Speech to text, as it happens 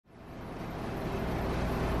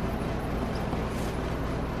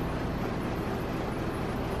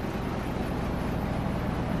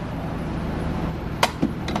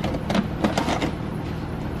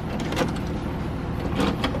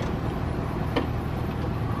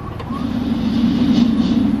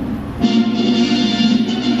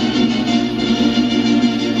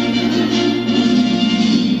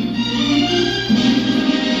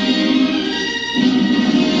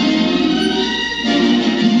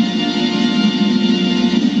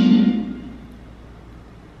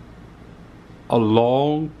A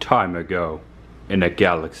long time ago, in a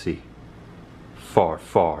galaxy far,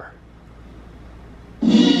 far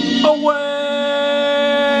away!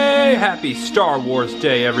 Happy Star Wars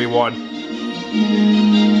Day, everyone.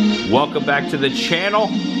 Welcome back to the channel,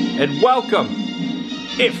 and welcome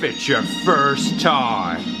if it's your first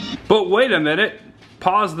time. But wait a minute,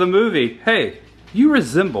 pause the movie. Hey, you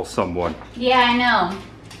resemble someone. Yeah, I know.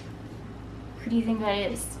 Who do you think that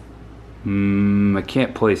is? I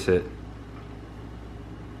can't place it.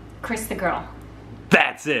 Chris the girl.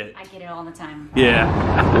 That's it. I get it all the time.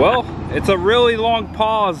 Yeah. Well, it's a really long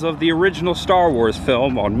pause of the original Star Wars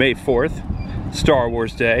film on May 4th, Star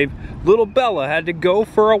Wars Day. Little Bella had to go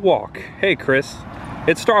for a walk. Hey, Chris,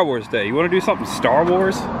 it's Star Wars Day. You want to do something Star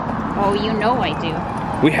Wars? Oh, you know I do.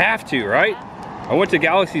 We have to, right? I went to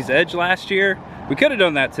Galaxy's Edge last year. We could have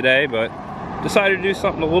done that today, but decided to do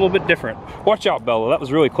something a little bit different. Watch out, Bella. That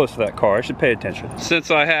was really close to that car. I should pay attention.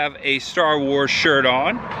 Since I have a Star Wars shirt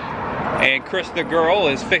on, and Chris the girl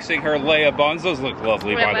is fixing her Leia buns. Those look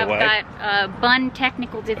lovely, by the way. I've got bun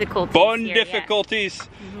technical difficulties. Bun difficulties?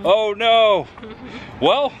 Yeah. Oh no.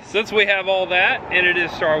 Well, since we have all that, and it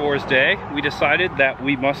is Star Wars Day, we decided that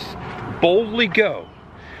we must boldly go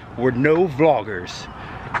where no vloggers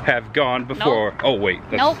have gone before. Nope. Oh wait.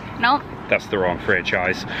 Nope. That's the wrong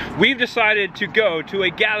franchise. We've decided to go to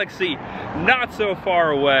a galaxy not so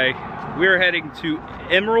far away. We're heading to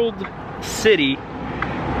Emerald City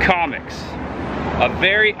Comics, a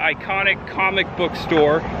very iconic comic book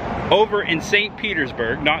store over in St.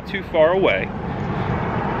 Petersburg, not too far away,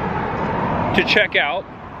 to check out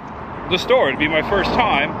the store. It'll be my first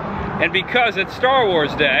time, and because it's Star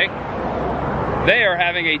Wars Day, they are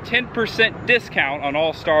having a 10% discount on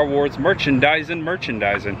all Star Wars merchandising.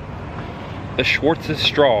 The Schwartz is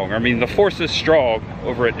strong. I mean, the Force is strong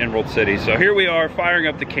over at Emerald City. So here we are, firing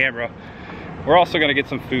up the camera. We're also gonna get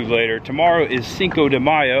some food later. Tomorrow is Cinco De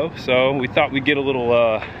Mayo, so we thought we'd get a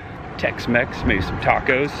little Tex-Mex, maybe some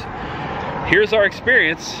tacos. Here's our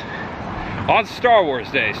experience on Star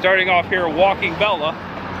Wars Day. Starting off here walking Bella,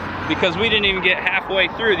 because we didn't even get halfway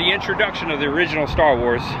through the introduction of the original Star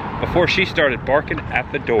Wars before she started barking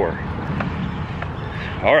at the door.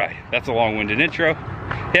 All right, that's a long-winded intro.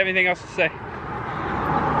 You have anything else to say?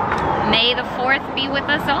 May the 4th be with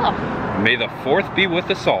us all. May the 4th be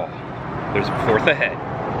with us all. There's a 4th ahead.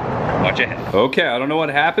 Watch ahead. Okay, I don't know what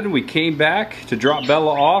happened. We came back to drop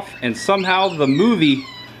Bella off, and somehow the movie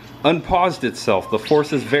unpaused itself. The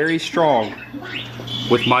Force is very strong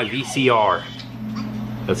with my VCR.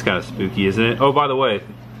 That's kind of spooky, isn't it? Oh, by the way,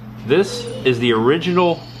 this is the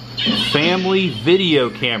original family video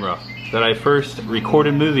camera that I first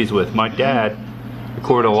recorded movies with. My dad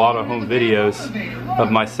recorded a lot of home videos of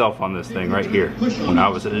myself on this thing right here when I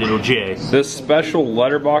was a little J. This special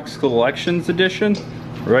Letterbox Collections edition,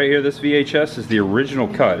 right here, this VHS is the original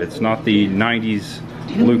cut. It's not the 90s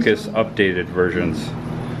Lucas updated versions.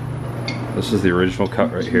 This is the original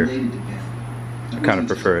cut right here. I kind of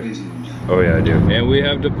prefer it. Oh yeah, I do. And we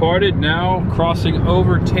have departed now, crossing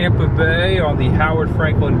over Tampa Bay on the Howard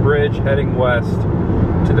Franklin Bridge, heading west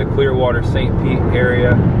to the Clearwater, St. Pete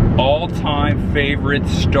area. All-time favorite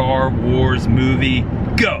Star Wars movie,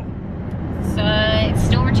 go! So it's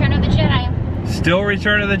still Return of the Jedi. Still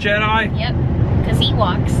Return of the Jedi? Yep, because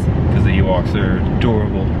Ewoks. Because the Ewoks are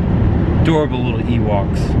adorable. Adorable little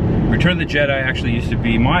Ewoks. Return of the Jedi actually used to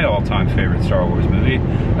be my all-time favorite Star Wars movie.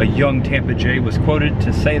 A young Tampa J was quoted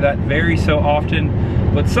to say that very so often,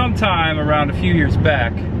 but sometime around a few years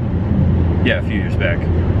back, I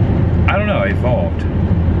don't know, I evolved.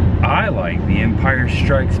 I like The Empire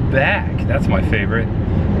Strikes Back. That's my favorite.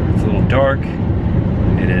 It's a little dark.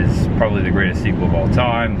 It is probably the greatest sequel of all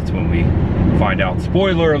time. That's when we find out,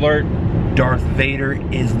 spoiler alert, Darth Vader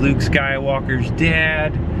is Luke Skywalker's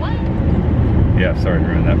dad. What? Yeah, sorry to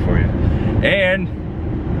ruin that for you. And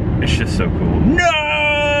it's just so cool. No!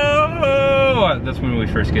 That's when we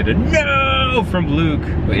first get a no from Luke.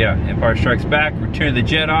 But yeah, Empire Strikes Back, Return of the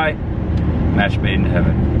Jedi, match made in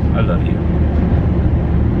heaven. I love you.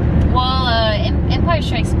 Well, Empire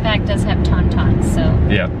Strikes Back does have tauntauns, so.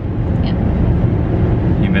 Yeah. Yeah.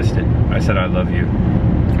 You missed it. I said I love you.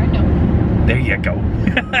 I know. There you go.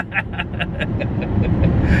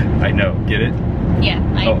 I know. Get it? Yeah,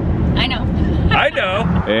 I know. I know.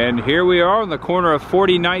 And here we are on the corner of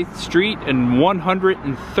 49th Street and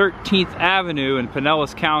 113th Avenue in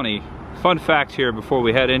Pinellas County. Fun fact here before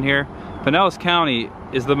we head in here. Pinellas County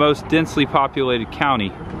is the most densely populated county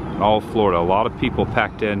in all of Florida. A lot of people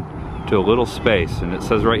packed in to a little space. And it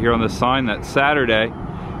says right here on the sign that Saturday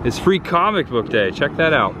is free comic book day. Check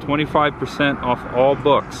that out. 25% off all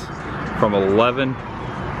books from 11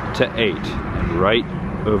 to 8. And right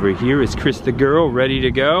Over here is Chris the girl, ready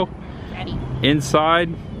to go. Ready. Inside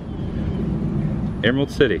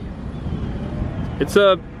Emerald City. It's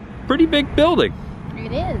a pretty big building.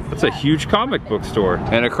 It is. It's a huge comic book store.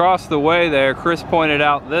 And across the way there, Chris pointed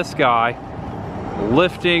out this guy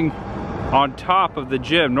lifting on top of the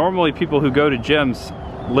gym. Normally people who go to gyms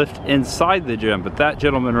lift inside the gym, but that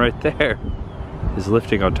gentleman right there is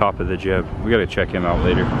lifting on top of the gym. We gotta check him out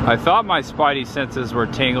later. I thought my spidey senses were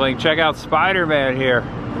tingling. Check out Spider-Man here,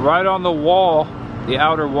 right on the wall, the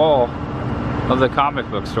outer wall of the comic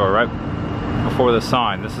book store, right before the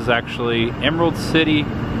sign. This is actually Emerald City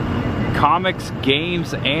Comics,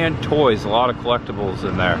 Games, and Toys. A lot of collectibles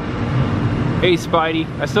in there. Hey Spidey,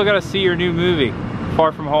 I still gotta see your new movie,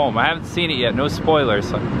 Far From Home. I haven't seen it yet, no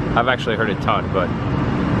spoilers. I've actually heard a ton, but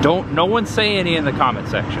no one say any in the comment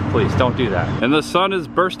section, please. Don't do that. And the sun is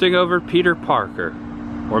bursting over Peter Parker.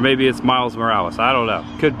 Or maybe it's Miles Morales, I don't know.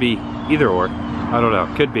 Could be either or, I don't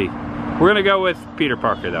know, could be. We're gonna go with Peter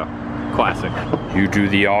Parker though, classic. You do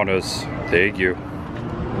the honors, thank you.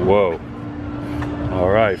 Whoa. All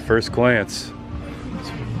right, first glance.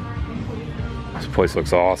 This place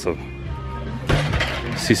looks awesome.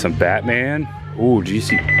 See some Batman. Ooh, do you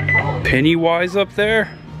see Pennywise up there?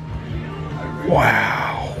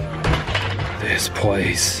 Wow. This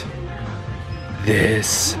place.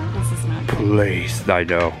 This place. I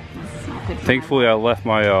know. Thankfully, I left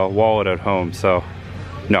my wallet at home, so.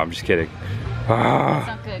 No, I'm just kidding. That's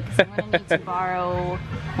not good, because I'm going to need to borrow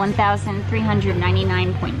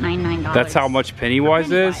 $1,399.99. That's how much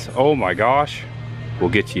Pennywise is? Oh my gosh.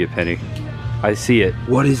 We'll get you a penny. I see it.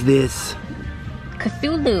 What is this?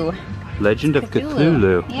 Cthulhu. Legend of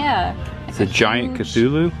Cthulhu. Yeah. It's a giant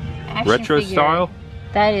Cthulhu. Retro figure. style.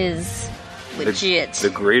 That is legit.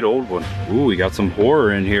 The great old one. Ooh, we got some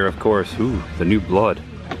horror in here, of course. Ooh, The New Blood.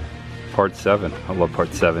 Part 7. I love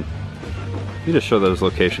Part 7. Need to show those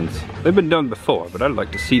locations. They've been done before, but I'd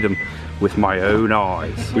like to see them with my own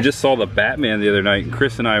eyes. We just saw the Batman the other night, and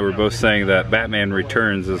Chris and I were both saying that Batman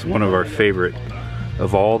Returns is one of our favorite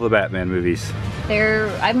of all the Batman movies.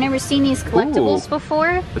 I've never seen these collectibles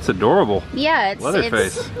before. It's adorable. Yeah,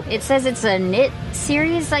 Leatherface. It says it's a knit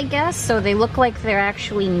series, I guess, so they look like they're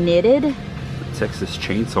actually knitted. Texas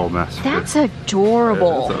Chainsaw Massacre. That's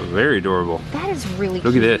adorable. That's very adorable. That is really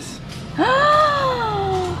Look cute. at this.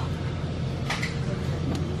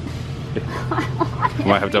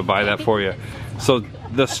 Might have to buy that for you. So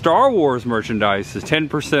the Star Wars merchandise is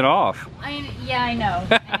 10% off. Yeah, I know.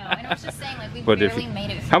 And I was just saying, like, we barely made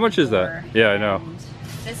it. How much is that? Yeah, I know.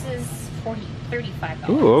 This is $35.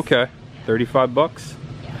 Ooh, okay. 35 bucks.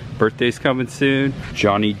 Yeah. Birthday's coming soon.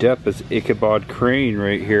 Johnny Depp as Ichabod Crane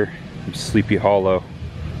right here from Sleepy Hollow.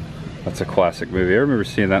 That's a classic movie. I remember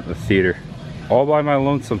seeing that in the theater. All by my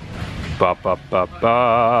lonesome. Ba ba ba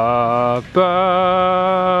ba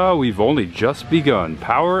ba. We've only just begun.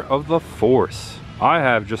 Power of the Force. I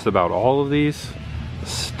have just about all of these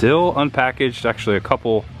still unpackaged. Actually, a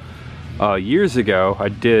couple years ago, I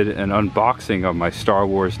did an unboxing of my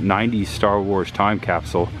 90s Star Wars time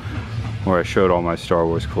capsule where I showed all my Star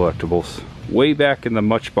Wars collectibles. Way back in the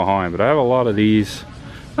much behind, but I have a lot of these.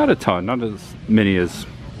 Not a ton, not as many as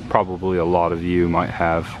probably a lot of you might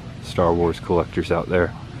have Star Wars collectors out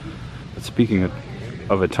there. But speaking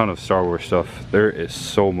of a ton of Star Wars stuff, there is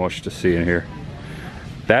so much to see in here.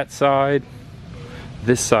 That side,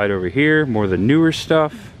 this side over here, more of the newer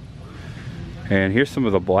stuff. And here's some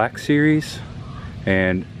of the Black Series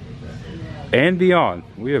and beyond.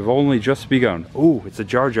 We have only just begun. Ooh, it's a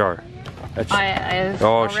Jar Jar.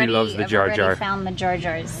 She loves the Jar Jar. I've already found the Jar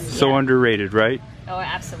Jars. So underrated, right? Oh,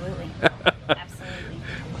 absolutely. Absolutely.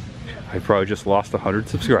 I probably just lost 100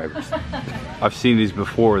 subscribers. I've seen these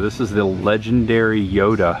before. This is the legendary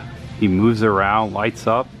Yoda. He moves around, lights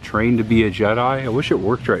up, trained to be a Jedi. I wish it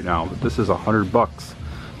worked right now, but this is 100 bucks.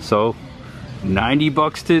 So, 90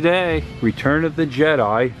 bucks today. Return of the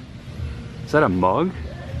Jedi. Is that a mug?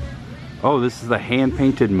 Oh, this is the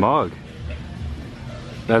hand-painted mug.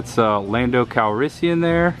 That's Lando Calrissian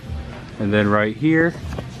there. And then right here,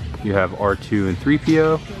 you have R2 and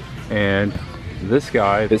 3PO. And this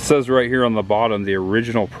guy, it says right here on the bottom, the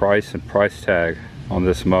original price and price tag on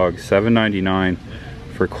this mug, $7.99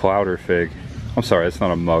 for Clowder Fig. I'm sorry, it's not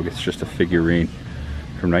a mug, it's just a figurine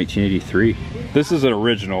from 1983. This is an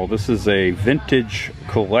original. This is a vintage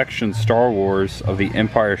collection Star Wars of The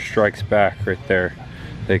Empire Strikes Back right there.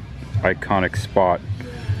 The iconic spot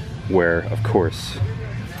where, of course,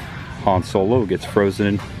 Han Solo gets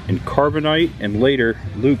frozen in carbonite, and later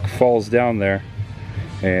Luke falls down there,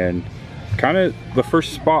 and kind of the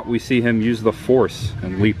first spot we see him use the Force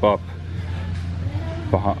and leap up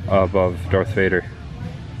above Darth Vader.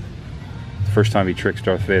 First time he tricks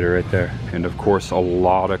Darth Vader right there. And of course, a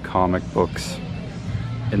lot of comic books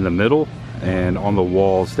in the middle and on the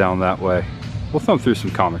walls down that way. We'll thumb through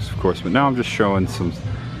some comics, of course, but now I'm just showing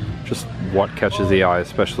just what catches the eye,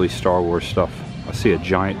 especially Star Wars stuff. I see a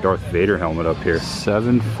giant Darth Vader helmet up here.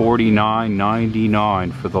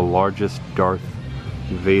 $749.99 for the largest Darth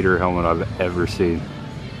Vader helmet I've ever seen.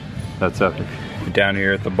 That's epic. Down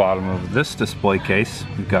here at the bottom of this display case,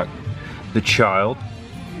 we've got the Child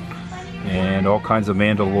and all kinds of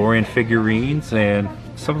Mandalorian figurines and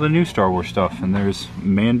some of the new Star Wars stuff. And there's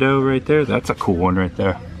Mando right there. That's a cool one right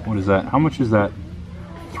there. What is that? How much is that?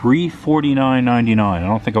 $349.99. I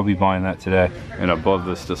don't think I'll be buying that today. And above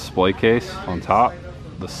this display case, on top,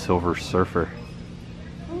 the Silver Surfer.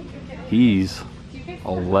 He's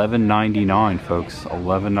 $11.99, folks.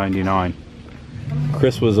 $11.99.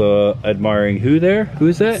 Chris was admiring who there?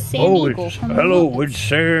 Who's that? Sam Eagle. It's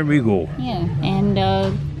Sam Eagle. Yeah, and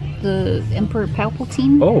the Emperor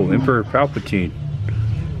Palpatine. Oh, Emperor Palpatine.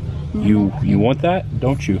 You want that,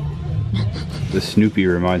 don't you? The Snoopy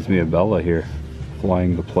reminds me of Bella here,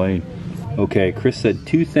 flying the plane. Okay, Chris said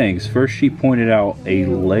two things. First, she pointed out a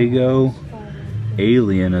Lego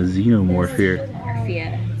alien, a xenomorph here.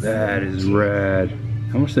 Yeah. That is rad.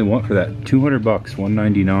 How much they want for that? 200 bucks,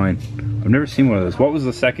 $199. I've never seen one of those. What was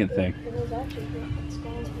the second thing?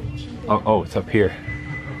 Oh, it's up here.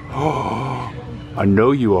 Oh, I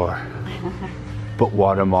know you are. But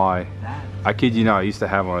what am I? I kid you not, I used to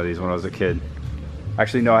have one of these when I was a kid.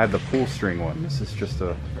 Actually, no, I had the pull string one. This is just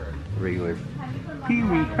a regular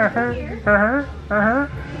Pee-wee.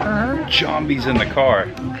 Jambi's in the car.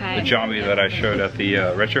 Okay. The Jambi that I showed at the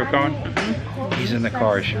RetroCon. He's in the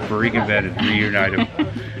car. Reconvented, reunite him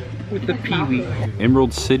with the Pee-wee.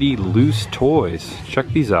 Emerald City loose toys. Check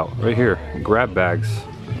these out right here. Grab bags.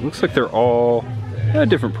 Looks like they're all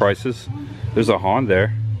different prices. There's a Han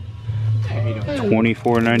there.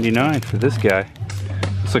 $24.99 for this guy.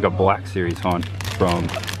 Looks like a Black Series Han from.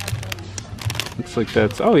 Looks like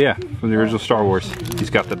that's, oh yeah, from the original Star Wars. He's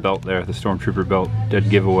got the belt there, the Stormtrooper belt, dead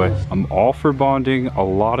giveaway. I'm all for bonding a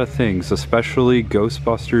lot of things, especially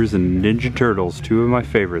Ghostbusters and Ninja Turtles, two of my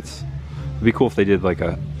favorites. It'd be cool if they did like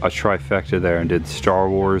a trifecta there and did Star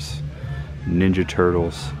Wars, Ninja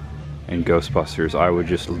Turtles, and Ghostbusters. I would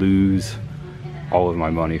just lose all of my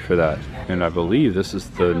money for that. And I believe this is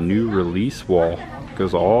the new release wall. It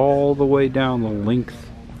goes all the way down the length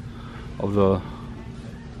of the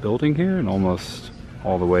building here and almost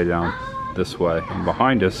all the way down this way. And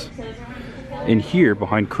behind us, in here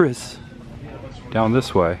behind Chris, down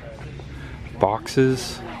this way,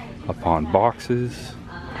 boxes upon boxes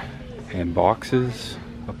and boxes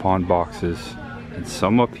upon boxes, and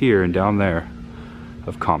some up here and down there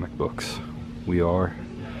of comic books. We are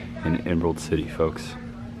in Emerald City, folks.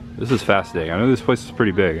 This is fascinating. I know this place is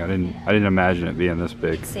pretty big. I didn't imagine it being this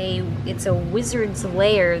big. It's a wizard's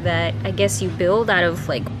lair that I guess you build out of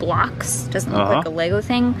like blocks. Doesn't look like a Lego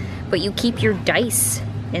thing, but you keep your dice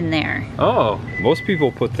in there. Oh, most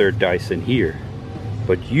people put their dice in here,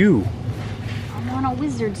 but you. I want a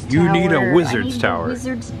wizard's tower. You need a wizard's tower. A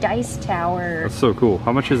wizard's dice tower. That's so cool.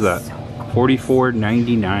 How much is that?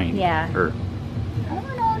 $44.99. Yeah. Or, I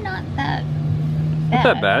don't know, not that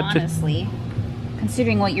bad. Honestly.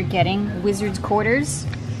 Considering what you're getting, wizard's quarters,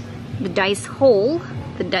 the dice hole,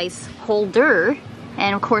 the dice holder,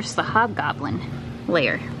 and of course the hobgoblin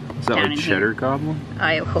layer. Is that like Cheddar Goblin?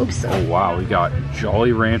 I hope so. Oh wow, we got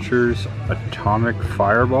Jolly Ranchers, atomic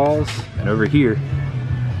fireballs, and over here,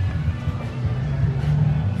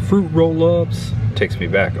 fruit roll-ups. Takes me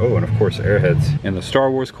back. Oh, and of course Airheads. And the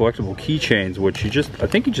Star Wars collectible keychains, which I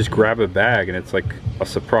think you just grab a bag and it's like a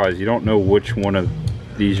surprise. You don't know which one of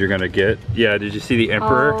these you're gonna get. Yeah, did you see the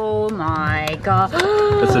Emperor? Oh my god.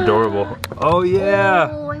 That's adorable. Oh yeah.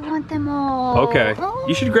 Oh, I want them all. Okay. Oh,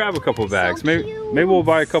 you should grab a couple of bags. So maybe we'll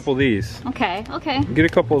buy a couple of these. Okay, okay. Get a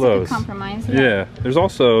couple of those. That's a good compromise. Yeah. There's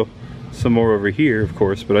also some more over here, of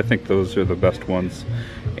course, but I think those are the best ones.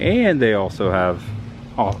 And they also have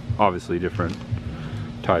obviously different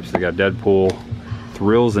types. They got Deadpool,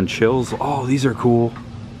 Thrills and Chills. Oh, these are cool.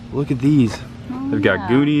 Look at these. They've got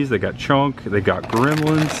Goonies, they got Chunk, they got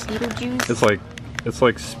Gremlins. Beetlejuice. It's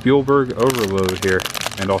like Spielberg overload here,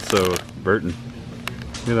 and also Burton.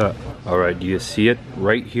 Look at that. All right, do you see it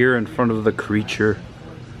right here in front of the creature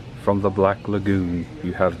from the Black Lagoon?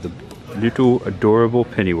 You have the little adorable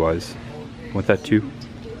Pennywise. Want that too?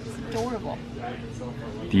 It's adorable.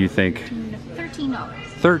 Do you think? $13.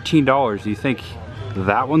 $13. Do you think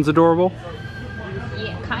that one's adorable?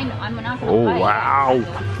 Yeah, kind of. I'm not gonna Oh buy it. wow!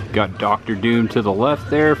 Got Dr. Doom to the left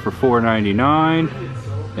there for $4.99,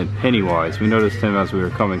 and Pennywise. We noticed him as we were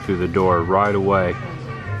coming through the door right away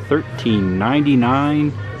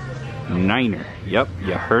 $13.99 niner. Yep,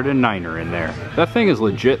 you heard a niner in there. That thing is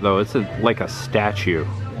legit though. It's like a statue.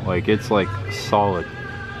 Like it's like solid.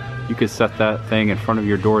 You could set that thing in front of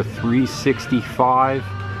your door 365.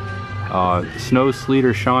 Snow, sleet,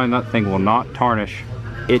 or shine, that thing will not tarnish.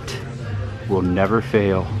 It will never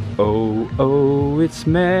fail. Oh, oh, it's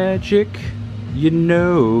magic. You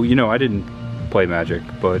know, I didn't play Magic,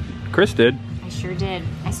 but Chris did. I sure did.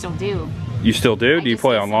 I still do. You still do? Do you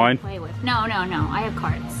play online? Play with. No. I have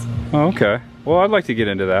cards. Oh, okay. Well, I'd like to get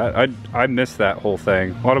into that. I missed that whole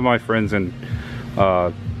thing. A lot of my friends and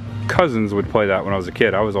cousins would play that when I was a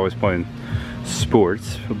kid. I was always playing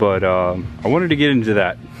sports, but I wanted to get into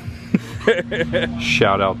that.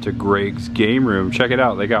 Shout out to Greg's Game Room. Check it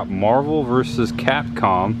out. They got Marvel vs.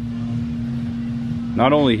 Capcom.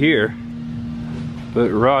 Not only here, but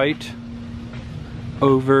right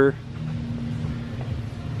over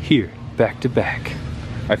here, back to back.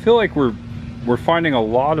 I feel like we're finding a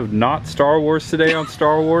lot of not Star Wars today on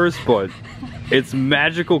Star Wars, but it's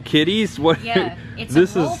magical kitties. What? Yeah, it's a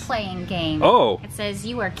role-playing game. Oh. It says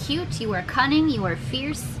you are cute, you are cunning, you are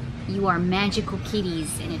fierce, you are magical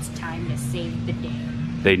kitties, and it's time to save the day.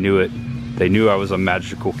 They knew it. They knew I was a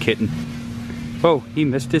magical kitten. Oh, he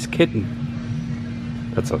missed his kitten.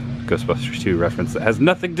 That's a Ghostbusters 2 reference that has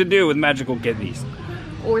nothing to do with magical kitties.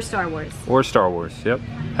 Or Star Wars. Or Star Wars, yep.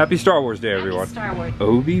 Happy Star Wars Day, everyone. Happy Star Wars.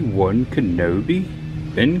 Obi-Wan Kenobi?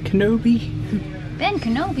 Ben Kenobi? Ben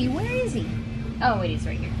Kenobi, where is he? Oh, it is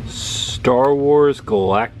right here. Star Wars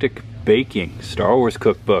Galactic Baking. Star Wars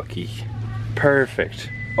cookbooky. Perfect.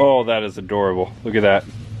 Oh, that is adorable. Look at that.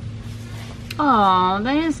 Aw,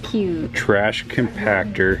 that is cute. Trash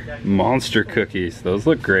compactor. Monster cookies. Those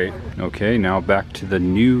look great. Okay, now back to the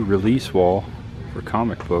new release wall for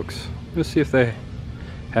comic books. Let's see if they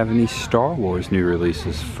have any Star Wars new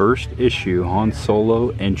releases. First issue, Han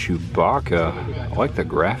Solo and Chewbacca. I like the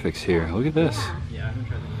graphics here. Look at this.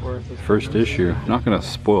 First issue. Not gonna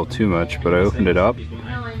spoil too much, but I opened it up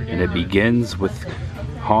and it begins with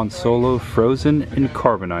Han Solo frozen in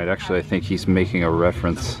carbonite. Actually, I think he's making a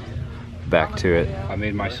reference back to it. I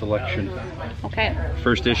made my selection. Okay.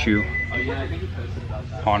 First issue,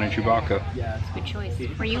 Han and Chewbacca. That's a good choice.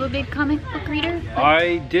 Were you a big comic book reader?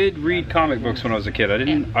 I did read comic books when I was a kid.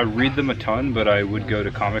 I read them a ton, but I would go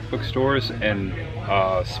to comic book stores and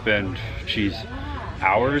spend,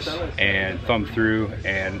 hours and thumb through,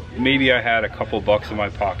 and maybe I had a couple bucks in my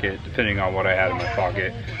pocket, depending on what I had in my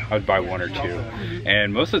pocket. I would buy one or two,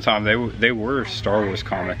 and most of the time they were Star Wars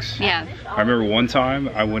comics. Yeah. I remember one time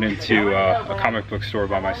I went into a comic book store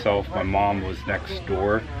by myself. My mom was next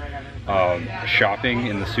door shopping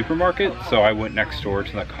in the supermarket, so I went next door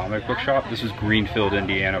to the comic book shop. This is Greenfield,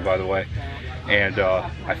 Indiana, by the way, and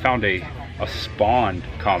I found a Spawn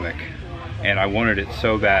comic. And I wanted it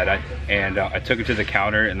so bad, I took it to the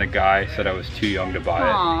counter, and the guy said I was too young to buy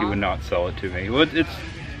it. He would not sell it to me. Well,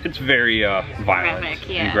 it's very violent graphic,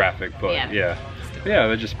 yeah. and graphic, but yeah,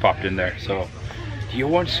 that just popped in there. So, do you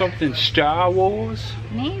want something Star Wars?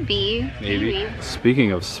 Maybe.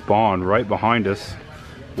 Speaking of Spawn, right behind us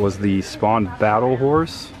was the Spawn Battle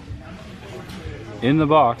Horse. In the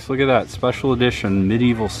box, look at that, special edition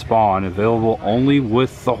medieval Spawn, available only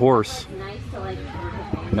with the horse.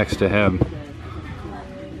 Next to him,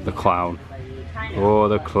 the clown. Oh,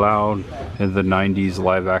 the clown in the 90s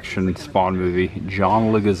live-action Spawn movie.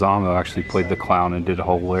 John Leguizamo actually played the clown and did a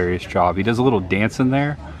hilarious job. He does a little dance in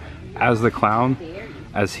there as the clown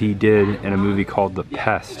as he did in a movie called The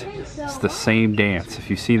Pest. It's the same dance. If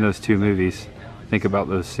you've seen those two movies, think about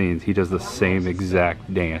those scenes. He does the same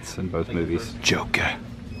exact dance in both movies. Joker.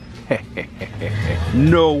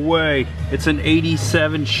 No way. It's an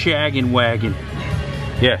 87 shaggin' wagon.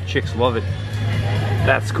 Yeah, chicks love it.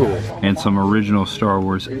 That's cool. And some original Star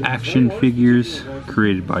Wars action figures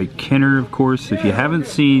created by Kenner, of course. If you haven't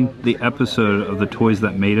seen the episode of The Toys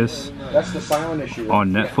That Made Us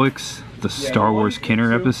on Netflix, the Star Wars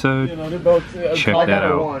Kenner episode, check that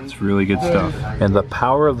out. It's really good stuff. And the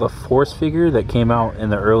Power of the Force figure that came out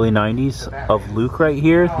in the early 90s of Luke right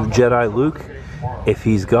here, the Jedi Luke. If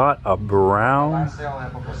he's got a brown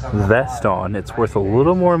vest on, it's worth a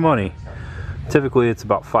little more money. Typically it's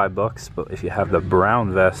about $5, but if you have the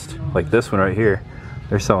brown vest, like this one right here,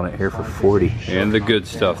 they're selling it here for $40. And the good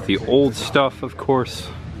stuff, the old stuff, of course,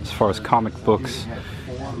 as far as comic books,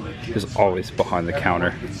 is always behind the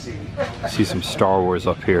counter. See some Star Wars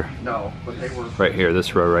up here. Right here,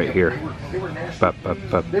 this row right here.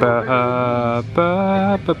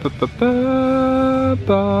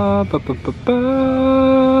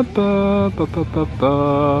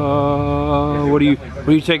 What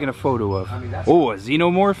are you taking a photo of? Oh, a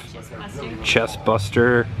xenomorph? Chest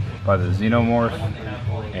Buster. by the Xenomorph.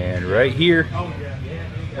 And right here,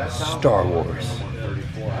 Star Wars.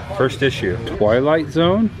 First issue. Twilight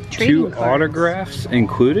Zone. Trading 2 cards. autographs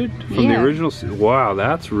included from the original. Wow,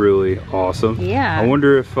 that's really awesome. Yeah. I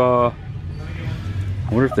wonder if the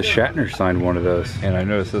Shatner signed one of those. And I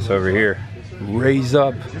noticed this over here. Raise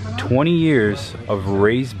Up, 20 years of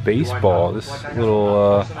Rays baseball. This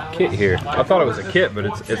little kit here. I thought it was a kit, but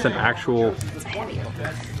it's an actual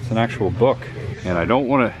book. And I don't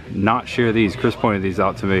want to not share these. Chris pointed these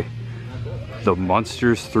out to me. The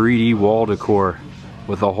Munsters 3D wall decor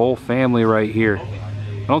with the whole family right here.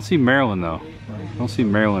 I don't see Marilyn though. I don't see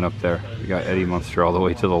Marilyn up there. We got Eddie Munster all the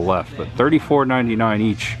way to the left, but $34.99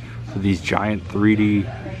 each for these giant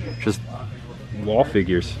 3D just wall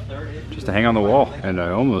figures just to hang on the wall. And I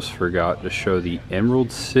almost forgot to show the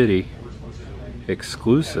Emerald City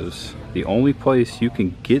exclusives. The only place you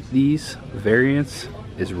can get these variants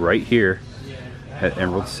is right here at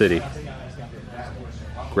Emerald City.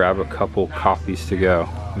 Grab a couple copies to go.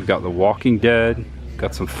 We've got The Walking Dead,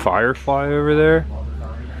 got some Firefly over there.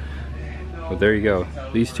 But there you go.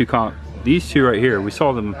 These two right here, we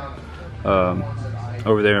saw them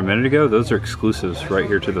over there a minute ago. Those are exclusives right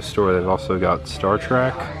here to the store. They've also got Star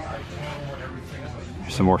Trek.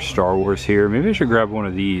 There's some more Star Wars here. Maybe I should grab one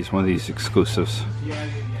of these exclusives.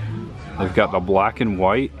 They've got the black and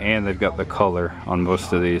white and they've got the color on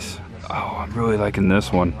most of these. Oh, I'm really liking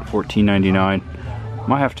this one. $14.99.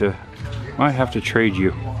 Might have to trade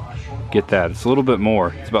you. Get that. It's a little bit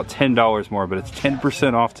more. It's about $10 more, but it's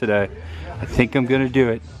 10% off today. I think I'm gonna do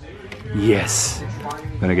it. Yes.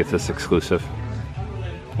 I'm gonna get this exclusive.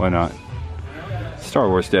 Why not? Star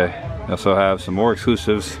Wars Day. They also have some more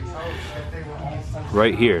exclusives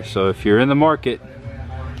right here. So if you're in the market,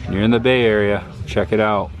 and you're in the Bay Area, check it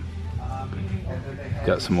out.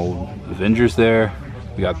 Got some old Avengers there.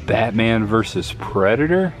 We got Batman versus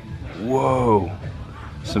Predator. Whoa.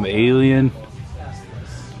 Some Alien.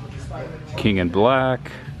 King in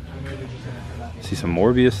Black. See some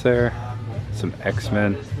Morbius there. Some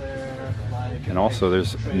X-Men. And also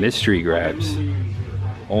there's mystery grabs.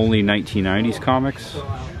 Only 1990s comics.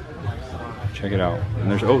 Check it out.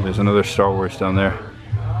 And there's another Star Wars down there.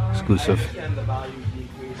 Exclusive.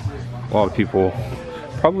 A lot of people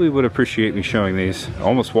probably would appreciate me showing these. I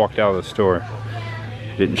almost walked out of the store.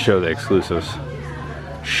 Didn't show the exclusives.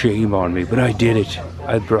 Shame on me, but I did it.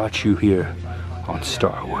 I brought you here on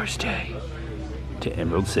Star Wars Day to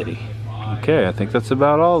Emerald City. Okay, I think that's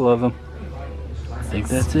about all of them. I think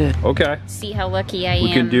that's it. Okay. See how lucky I am.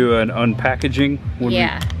 We can do an unpackaging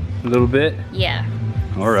a little bit. Yeah.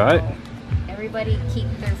 All right. Everybody keep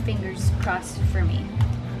their fingers crossed for me.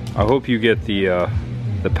 I hope you get the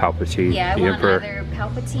Palpatine. Yeah, I the want Emperor. either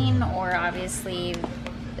Palpatine or obviously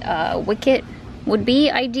Wicket would be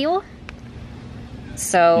ideal.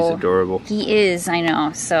 So he's adorable. He is, I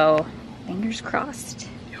know. So fingers crossed.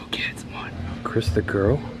 You'll get one. Chris the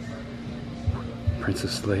girl.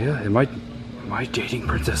 Princess Leia. Am I dating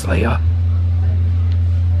Princess Leia?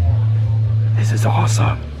 This is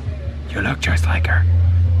awesome. You look just like her.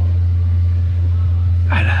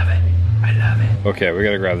 I love it. I love it. Okay, we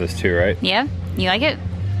gotta grab this too, right? Yeah? You like it?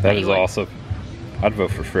 That is awesome. I'd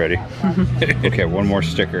vote for Freddy. Okay, one more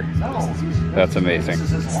sticker. That's amazing.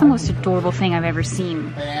 It's the most adorable thing I've ever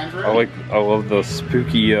seen. I love those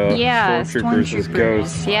spooky stormtroopers as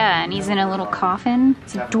ghosts. Yeah, and he's in a little coffin.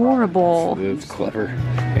 It's adorable. It's clever.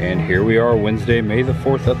 And here we are, Wednesday, May the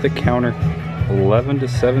 4th at the counter, 11 to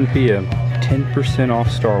 7 p.m. 10%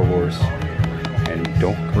 off Star Wars. And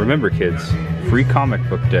remember kids, free comic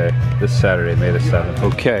book day this Saturday, May the 7th.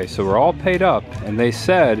 Okay, so we're all paid up, and they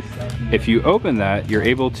said if you open that, you're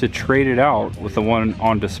able to trade it out with the one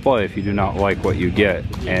on display if you do not like what you get.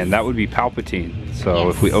 And that would be Palpatine. So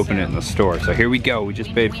if we open it in the store. So here we go, we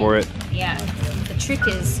just paid for it. Yeah, the trick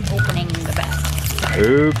is opening the bag.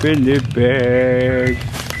 Open the bag.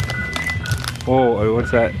 Oh,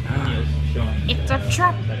 what's that? It's a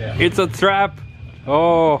trap. It's a trap.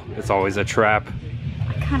 Oh, it's always a trap.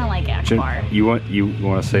 I kind of like Akbar. You want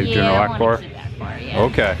to save General Akbar? I want to keep Akbar, yeah.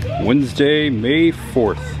 Okay. Wednesday, May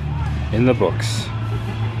 4th. In the books.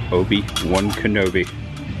 Obi-Wan Kenobi.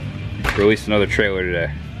 Released another trailer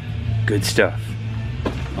today. Good stuff.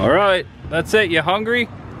 Alright, that's it. You hungry?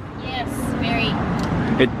 Yes,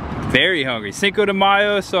 Very hungry. Cinco de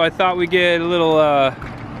Mayo, so I thought we'd get a little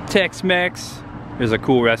Tex-Mex. There's a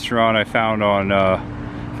cool restaurant I found on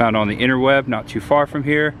the interweb, not too far from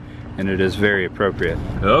here, and it is very appropriate.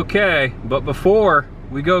 Okay, but before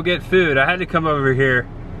we go get food, I had to come over here,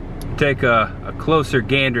 take a closer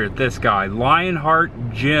gander at this guy, Lionheart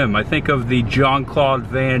Jim. I think of the Jean-Claude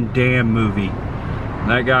Van Damme movie. And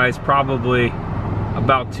that guy's probably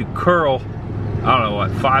about to curl, I don't know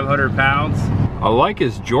what, 500 pounds. I like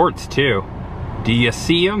his jorts too. Do you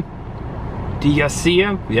see him? Do you see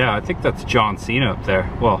him? Yeah, I think that's John Cena up there.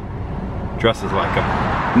 Well, dresses like him.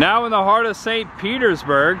 Now in the heart of St.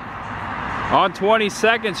 Petersburg, on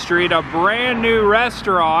 22nd Street, a brand new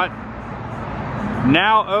restaurant,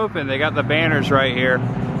 now open. They got the banners right here.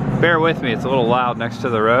 Bear with me, it's a little loud next to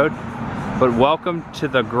the road. But welcome to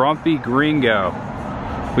the Grumpy Gringo.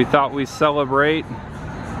 We thought we'd celebrate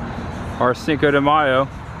our Cinco de Mayo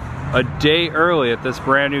a day early at this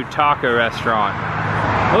brand new taco restaurant.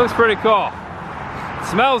 It looks pretty cool. It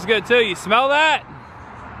smells good too. You smell that?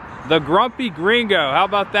 The Grumpy Gringo. How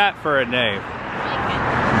about that for a name?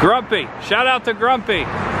 Grumpy. Shout out to Grumpy.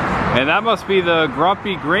 And that must be the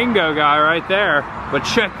Grumpy Gringo guy right there. But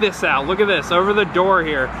check this out. Look at this. Over the door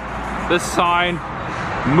here. This sign,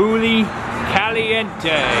 Muy Caliente.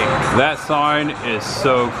 That sign is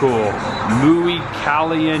so cool. Muy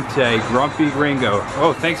Caliente, Grumpy Gringo.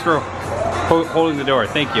 Oh, thanks for holding the door.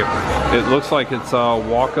 Thank you. It looks like it's a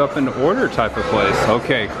walk up and order type of place.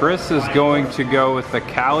 Okay, Chris is going to go with the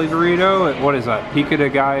Cali burrito. What is that? Pico de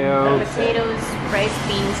gallo. Potatoes, rice,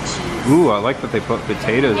 beans, cheese. Ooh, I like that they put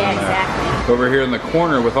potatoes in there. Exactly. Over here in the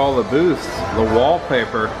corner with all the booths, the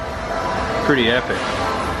wallpaper, pretty epic.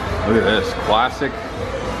 Look at this, classic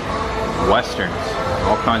westerns.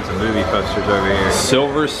 All kinds of movie posters over here.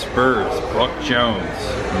 Silver Spurs, Buck Jones.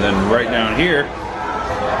 And then right down here,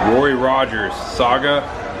 Roy Rogers, Saga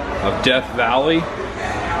of Death Valley.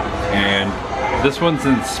 And this one's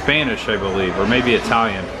in Spanish, I believe, or maybe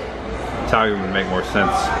Italian. Italian would make more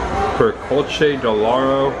sense. Per Colche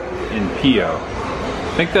Dolaro in Pio.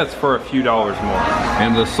 I think that's for a few dollars more.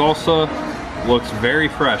 And the salsa looks very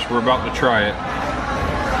fresh. We're about to try it.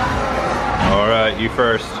 All right, you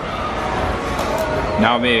first.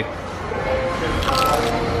 Now me.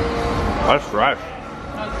 That's fresh.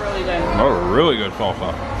 That's really good. Oh, really good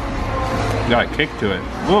salsa. Got a kick to it.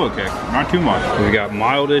 A little kick, not too much. We got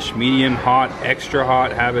mildish, medium hot, extra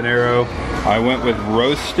hot habanero. I went with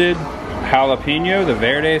roasted jalapeno, the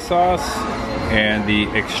verde sauce, and the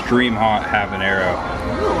extreme hot habanero.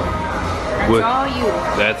 That's all you.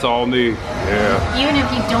 That's all me. Yeah. Even if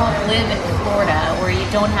you don't live in Florida or you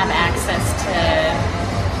don't have access to,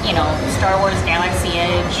 you know, Star Wars Galaxy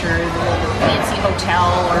Edge or the fancy hotel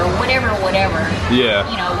or whatever. Yeah.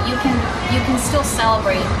 You know, you can still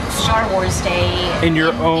celebrate Star Wars Day in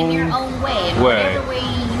your own way, in whatever way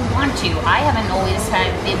you want to. I haven't always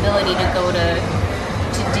had the ability to go to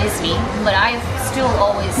Disney, but I've still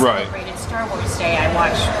always celebrated Star Wars Day. I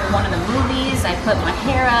watch one of the movies, I put my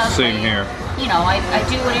hair up. Same here. You know, I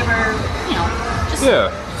do whatever, you know, just...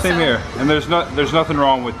 Yeah, same here. And there's nothing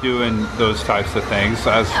wrong with doing those types of things.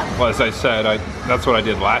 As I said, that's what I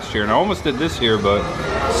did last year, and I almost did this year, but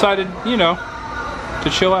decided, you know, to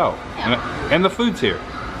chill out. Yeah. And the food's here.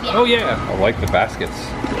 Yeah. Oh yeah. I like the baskets.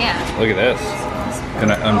 Yeah. Look at this.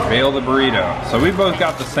 Gonna unveil the burrito. So we both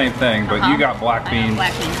got the same thing, but you got black beans.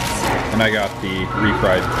 Black beans. And I got the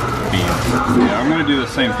refried beans. Yeah, I'm gonna do the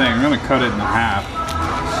same thing. I'm gonna cut it in half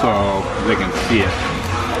so they can see it.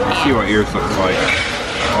 Let's see what yours looks like.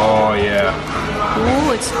 Oh yeah.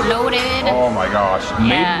 Ooh, it's loaded. Oh my gosh.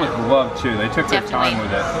 Yeah. Made with love too. They took their time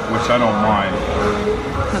with it, which I don't mind.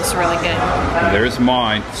 Looks really good. And there's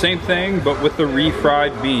mine. Same thing, but with the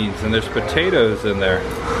refried beans. And there's potatoes in there.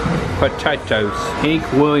 Potatoes. Hank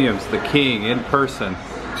Williams, the king, in person.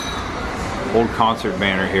 Old concert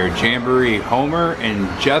banner here. Jamboree, Homer and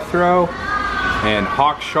Jethro and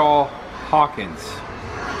Hawkshaw Hawkins.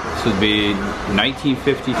 This would be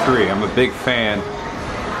 1953. I'm a big fan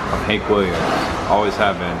of Hank Williams. Always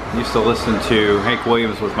have been. Used to listen to Hank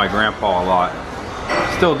Williams with my grandpa a lot.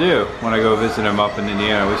 Still do. When I go visit him up in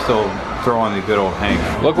Indiana, we still throw on the good old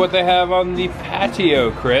Hank. Look what they have on the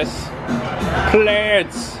patio, Chris.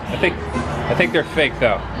 Plants. I think they're fake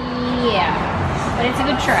though. Yeah, but it's a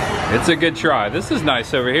good try. It's a good try. This is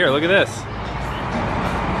nice over here. Look at this.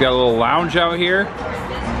 Got a little lounge out here.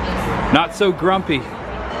 Not so grumpy.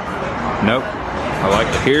 Nope. I like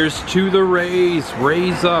it. Here's to the Rays.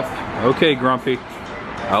 Raise up. Okay, Grumpy.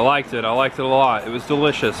 I liked it. I liked it a lot. It was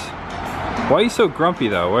delicious. Why are you so grumpy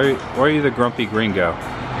though? Why are you the Grumpy Gringo?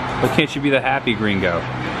 Why can't you be the Happy Gringo?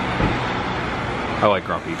 I like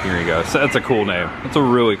Grumpy Gringo. That's a cool name. That's a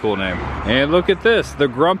really cool name. And look at this. The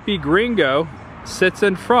Grumpy Gringo sits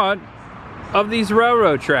in front of these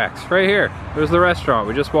railroad tracks right here. There's the restaurant.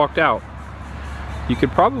 We just walked out. You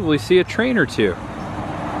could probably see a train or two.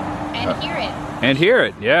 And hear it. And hear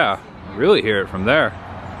it, yeah. Really hear it from there.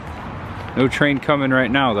 No train coming right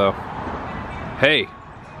now though. Hey,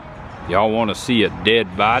 Y'all want to see a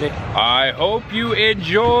dead body? I hope you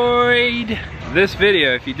enjoyed this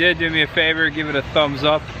video. If you did, do me a favor, give it a thumbs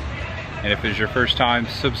up. And if it's your first time,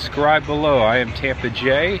 subscribe below. I am Tampa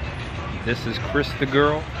J. This is Chris the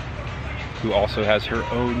Girl, who also has her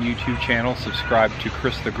own YouTube channel. Subscribe to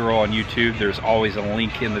Chris the Girl on YouTube. There's always a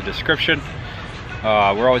link in the description.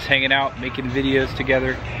 We're always hanging out, making videos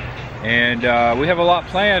together. And we have a lot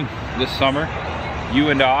planned this summer. You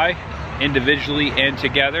and I, individually and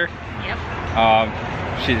together. Yep.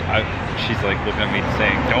 She's like looking at me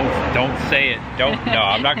saying, don't say it. No,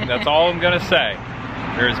 I'm not. That's all I'm gonna say.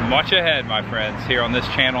 There's much ahead, my friends, here on this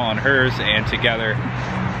channel, on hers, and together.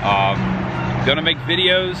 Gonna make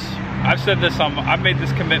videos. I've said this I've made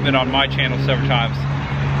this commitment on my channel several times.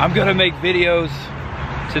 I'm gonna make videos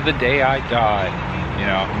to the day I die. You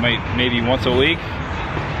know, maybe once a week,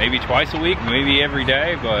 maybe twice a week, maybe every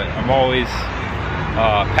day, but I'm always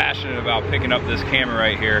passionate about picking up this camera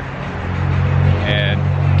right here and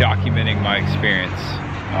documenting my experience,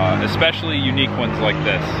 especially unique ones like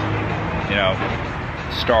this. You know,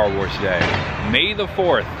 Star Wars Day, May the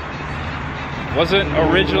 4th. Wasn't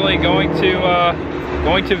originally going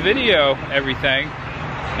to video everything.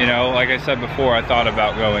 You know, like I said before, I thought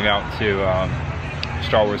about going out to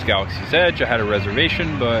Star Wars Galaxy's Edge. I had a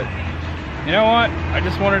reservation, but you know what? I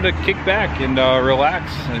just wanted to kick back and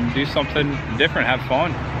relax and do something different, have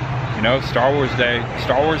fun. You know, Star Wars Day.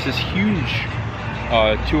 Star Wars is huge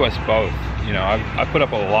to us both. You know, I've put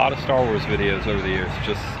up a lot of Star Wars videos over the years,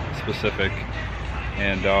 just specific.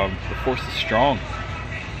 And the Force is strong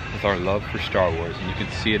with our love for Star Wars, and you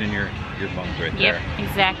can see it in your buns right there. Yep,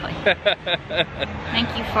 exactly.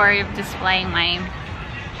 Thank you for displaying my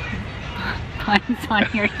puns on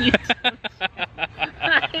your YouTube.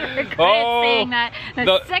 I regret saying that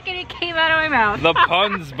the second it came out of my mouth. The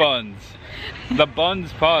puns buns. The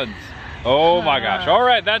buns puns. Oh my gosh. All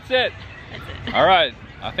right, that's it. That's it. All right,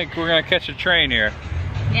 I think we're gonna catch a train here.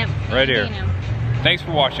 Yep. Right here. Thanks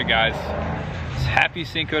for watching, guys. Happy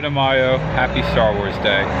Cinco de Mayo, happy Star Wars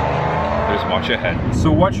Day. There's much ahead.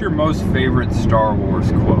 So what's your most favorite Star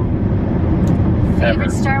Wars quote?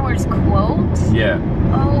 Favorite Star Wars quote? Yeah.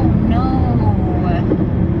 Oh no.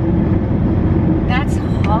 That's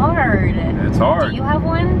hard. It's hard. Do you have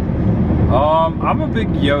one? I'm a big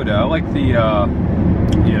Yoda. I like the,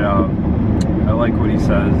 you know, I like what he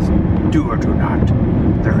says. Do or do not.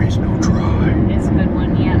 There is no try. It's a good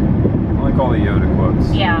one, yeah. I like all the Yoda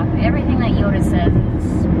quotes. Yeah, everything that Yoda says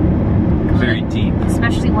is very deep.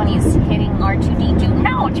 Especially when he's hitting R2-D2.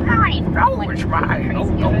 No, it's mine! No, it's mine!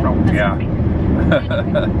 No. Yeah.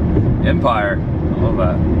 Empire. I love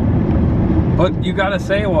that. But you gotta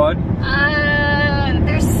say one.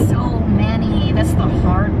 There's so many. That's the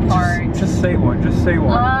hard part. Just say one. Just say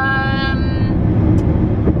one.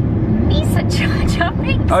 Misa Jar Jar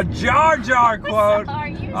Binks. A Jar Jar quote. I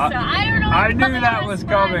don't know. I knew that was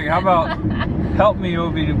coming. How about help me,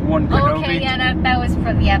 Obi-Wan Kenobi? Okay, yeah, that was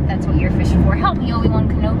for, yeah, that's what you're fishing for. Help me, Obi-Wan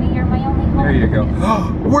Kenobi. You're my only hope. There you go.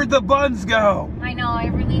 Where'd the buns go? I know. I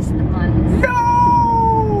released the buns.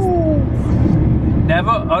 No!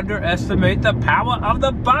 Never underestimate the power of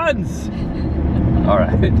the buns. All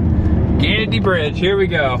right, Kennedy Bridge. Here we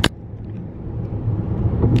go.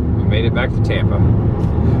 We made it back to Tampa.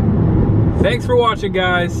 Thanks for watching,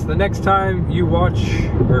 guys. The next time you watch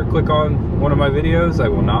or click on one of my videos, I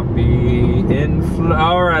will not be in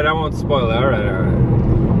Alright, I won't spoil it.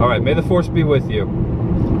 Alright, may the Force be with you.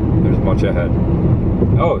 There's much ahead.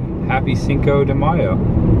 Oh, happy Cinco de Mayo.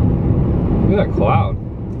 Look at that cloud.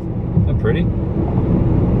 Isn't that pretty?